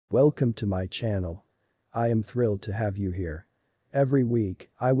Welcome to my channel. I am thrilled to have you here. Every week,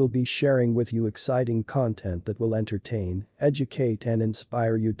 I will be sharing with you exciting content that will entertain, educate and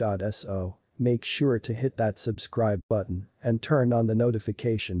inspire you. So, make sure to hit that subscribe button and turn on the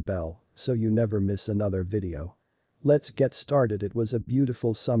notification bell so you never miss another video. Let's get started. It was a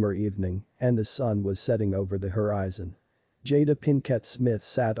beautiful summer evening and the sun was setting over the horizon. Jada Smith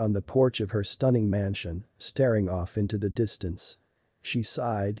sat on the porch of her stunning mansion, staring off into the distance. She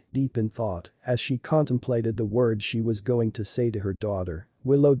sighed, deep in thought, as she contemplated the words she was going to say to her daughter,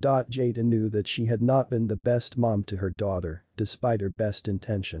 Willow. Jada knew that she had not been the best mom to her daughter, despite her best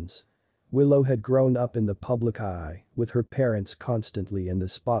intentions. Willow had grown up in the public eye, with her parents constantly in the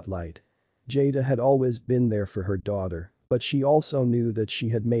spotlight. Jada had always been there for her daughter, but she also knew that she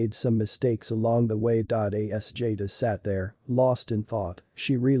had made some mistakes along the way. As Jada sat there, lost in thought,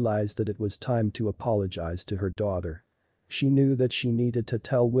 she realized that it was time to apologize to her daughter. She knew that she needed to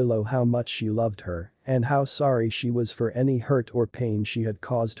tell Willow how much she loved her and how sorry she was for any hurt or pain she had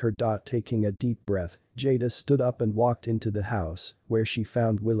caused her. Taking a deep breath, Jada stood up and walked into the house, where she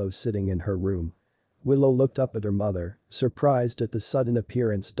found Willow sitting in her room. Willow looked up at her mother, surprised at the sudden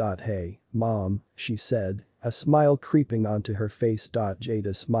appearance. Hey, Mom, she said, a smile creeping onto her face.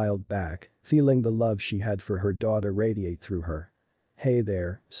 Jada smiled back, feeling the love she had for her daughter radiate through her. Hey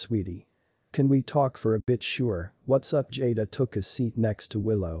there, sweetie. Can we talk for a bit? Sure, what's up? Jada took a seat next to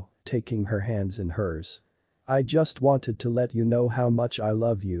Willow, taking her hands in hers. I just wanted to let you know how much I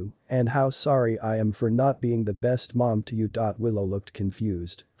love you and how sorry I am for not being the best mom to you. Willow looked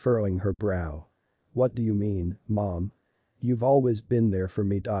confused, furrowing her brow. What do you mean, Mom? You've always been there for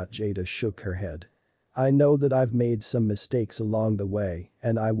me. Jada shook her head. I know that I've made some mistakes along the way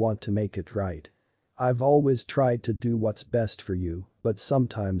and I want to make it right. I've always tried to do what's best for you, but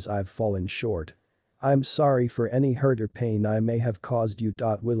sometimes I've fallen short. I'm sorry for any hurt or pain I may have caused you.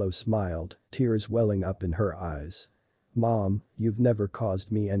 Willow smiled, tears welling up in her eyes. Mom, you've never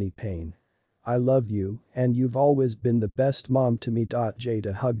caused me any pain. I love you, and you've always been the best mom to me.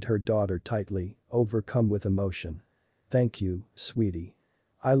 Jada hugged her daughter tightly, overcome with emotion. Thank you, sweetie.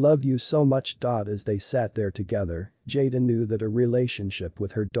 I love you so much. As they sat there together, Jada knew that a relationship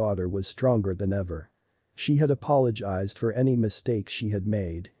with her daughter was stronger than ever. She had apologized for any mistakes she had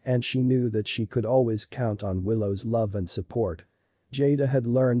made, and she knew that she could always count on Willow's love and support. Jada had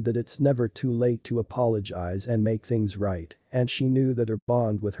learned that it's never too late to apologize and make things right, and she knew that her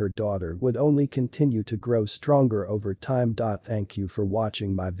bond with her daughter would only continue to grow stronger over time. Thank you for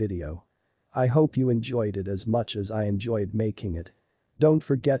watching my video. I hope you enjoyed it as much as I enjoyed making it. Don't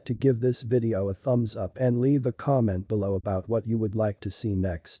forget to give this video a thumbs up and leave a comment below about what you would like to see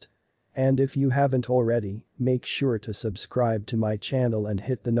next. And if you haven't already, make sure to subscribe to my channel and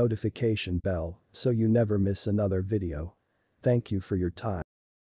hit the notification bell so you never miss another video. Thank you for your time.